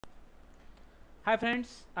Hi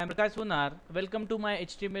friends, I'm Prakash Sonar. Welcome to my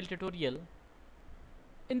HTML tutorial.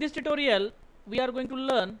 In this tutorial, we are going to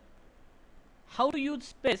learn how to use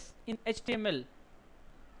space in HTML.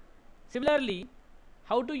 Similarly,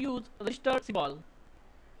 how to use registered symbol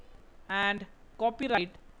and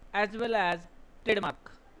copyright as well as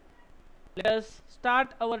trademark. Let us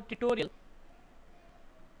start our tutorial.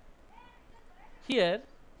 Here,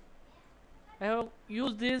 I have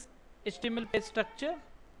used this HTML page structure.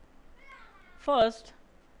 First,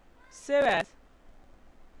 save as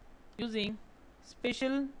using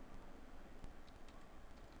special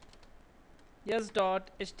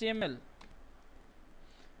s.html.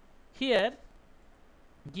 Here,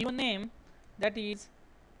 give a name that is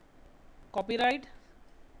copyright,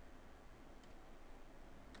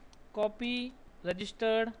 copy,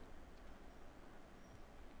 registered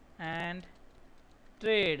and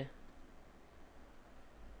trade.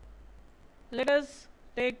 Let us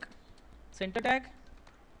take center tag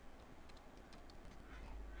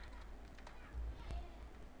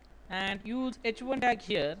and use h1 tag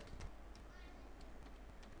here.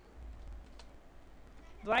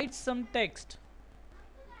 Write some text.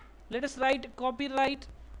 Let us write copyright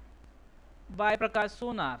by Prakash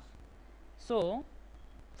Sonar. So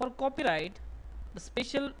for copyright, the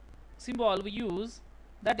special symbol we use,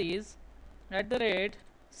 that is @copy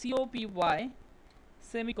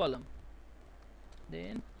semicolon,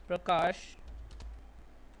 then Prakash.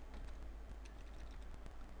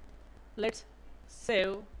 Let's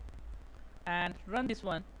save and run this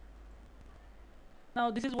one.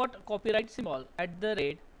 Now this is what copyright symbol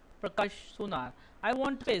 @Prakash Sonar. I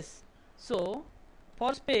want space, so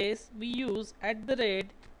for space we use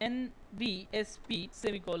 @NBSP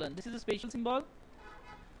semicolon. This is a special symbol.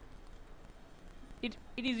 It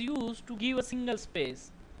is used to give a single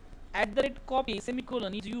space. @copy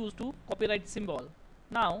semicolon is used to copyright symbol.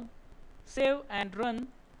 Now save and run.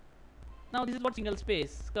 Now this is what single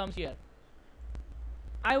space comes here.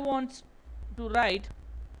 I want to write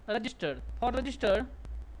registered. For registered,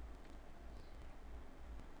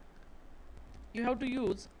 you have to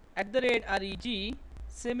use @reg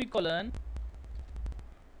semicolon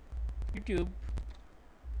YouTube,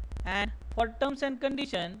 and for terms and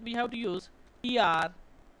condition we have to use tr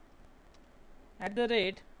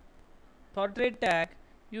 @ for trade tag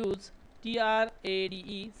use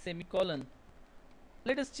trade semicolon.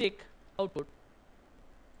 Let us check output.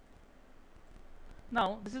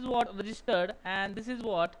 Now this is what registered and this is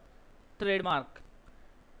what trademark.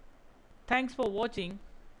 Thanks for watching.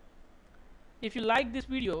 If you like this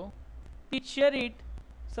video, please share it,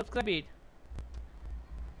 subscribe it.